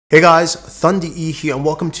Hey guys, Thunder E here and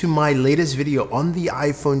welcome to my latest video on the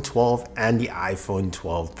iPhone 12 and the iPhone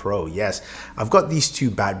 12 Pro. Yes, I've got these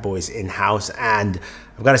two bad boys in-house and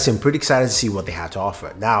I've got to say I'm pretty excited to see what they have to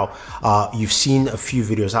offer. Now, you've seen a few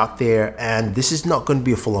videos out there and this is not going to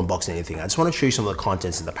be a full unboxing or anything. I just want to show you some of the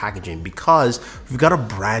contents in the packaging because we've got a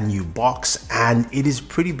brand new box and it is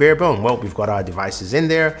pretty bare bone. Well, we've got our devices in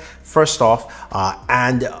there first off,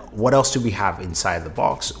 and what else do we have inside the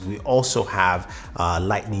box? We also have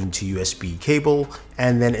Lightning to USB cable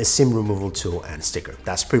and then a SIM removal tool and sticker.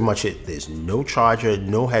 That's pretty much it. There's no charger,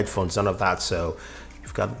 no headphones, none of that. So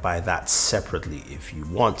you've got to buy that separately if you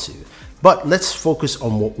want to. But let's focus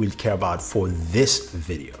on what we care about for this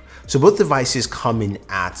video. So both devices come in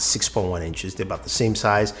at 6.1 inches. They're about the same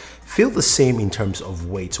size, feel the same in terms of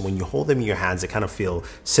weight. So when you hold them in your hands, they kind of feel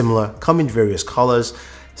similar, come in various colors.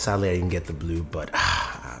 Sadly, I didn't get the blue, but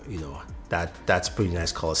you know, that's a pretty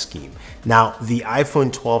nice color scheme. Now, the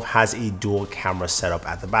iPhone 12 has a dual camera setup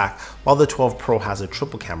at the back, while the 12 Pro has a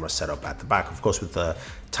triple camera setup at the back, of course, with the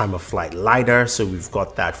time of flight LiDAR. So we've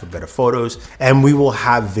got that for better photos. And we will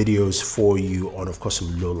have videos for you on, of course,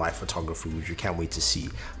 some low light photography, which you can't wait to see.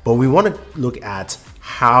 But we want to look at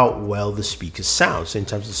how well the speakers sound. So in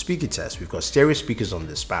terms of speaker tests, we've got stereo speakers on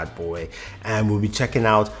this bad boy, and we'll be checking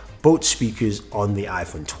out both speakers on the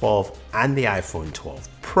iPhone 12 and the iPhone 12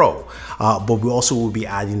 Pro. But we also will be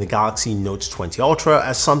adding the Galaxy Note 20 Ultra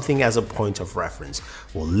as something as a point of reference.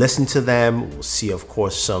 We'll listen to them, we'll see of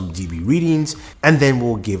course some DB readings, and then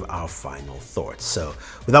we'll give our final thoughts. So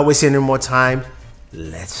without wasting any more time,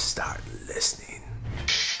 let's start listening.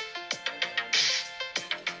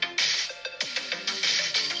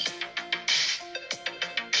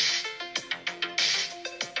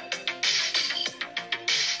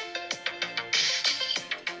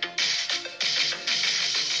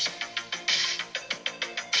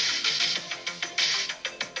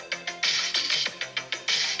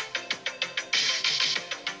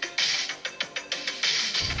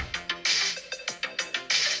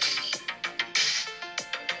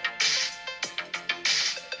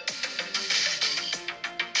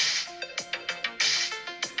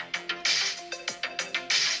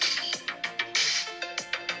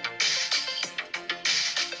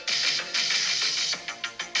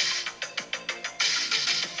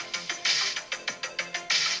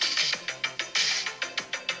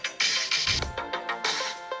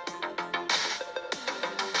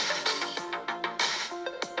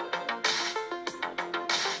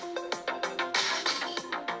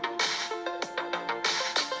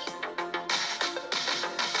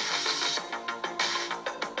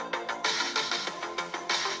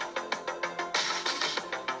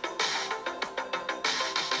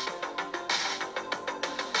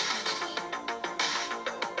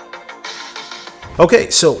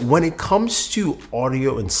 Okay, so when it comes to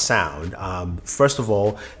audio and sound, first of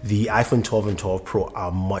all, the iPhone 12 and 12 Pro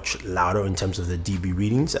are much louder in terms of the dB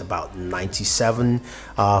readings, about 97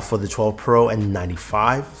 for the 12 Pro and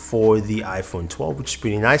 95 for the iPhone 12, which is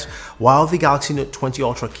pretty nice, while the Galaxy Note 20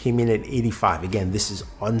 Ultra came in at 85. Again, this is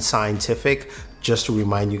unscientific, just to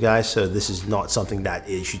remind you guys, so this is not something that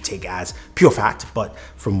you should take as pure fact, but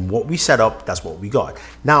from what we set up, that's what we got.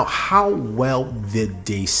 Now, how well did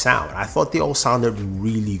they sound? I thought they all sounded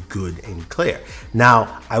really good and clear.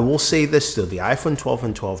 Now, I will say this though, the iPhone 12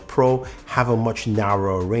 and 12 Pro have a much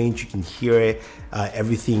narrower range. You can hear it.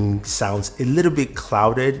 Everything sounds a little bit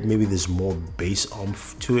clouded. Maybe there's more bass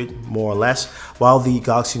oomph to it, more or less, while the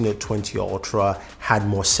Galaxy Note 20 Ultra had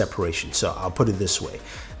more separation. So I'll put it this way.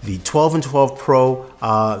 The 12 and 12 Pro,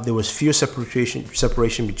 there was fewer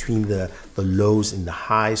separation between the lows and the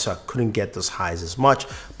highs, so I couldn't get those highs as much,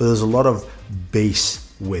 but there's a lot of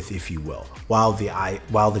bass width, if you will, while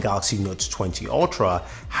the Galaxy Note 20 Ultra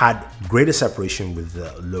had greater separation with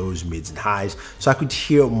the lows, mids, and highs, so I could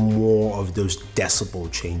hear more of those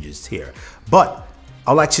decibel changes here. But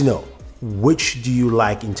I'd like to know, which do you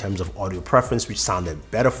like in terms of audio preference? Which sounded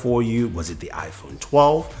better for you? Was it the iPhone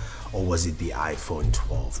 12? Or was it the iPhone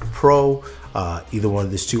 12 Pro, either one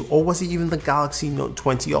of these two, or was it even the Galaxy Note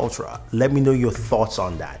 20 Ultra? Let me know your thoughts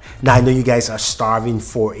on that. Now, I know you guys are starving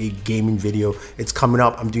for a gaming video. It's coming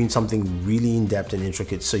up. I'm doing something really in-depth and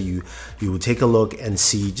intricate, so you will take a look and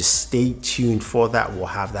see. Just stay tuned for that. We'll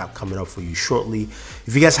have that coming up for you shortly.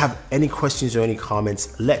 If you guys have any questions or any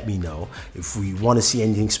comments, let me know. If we want to see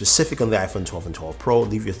anything specific on the iPhone 12 and 12 Pro,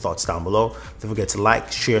 leave your thoughts down below. Don't forget to like,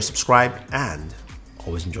 share, subscribe, and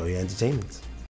always enjoy your entertainment.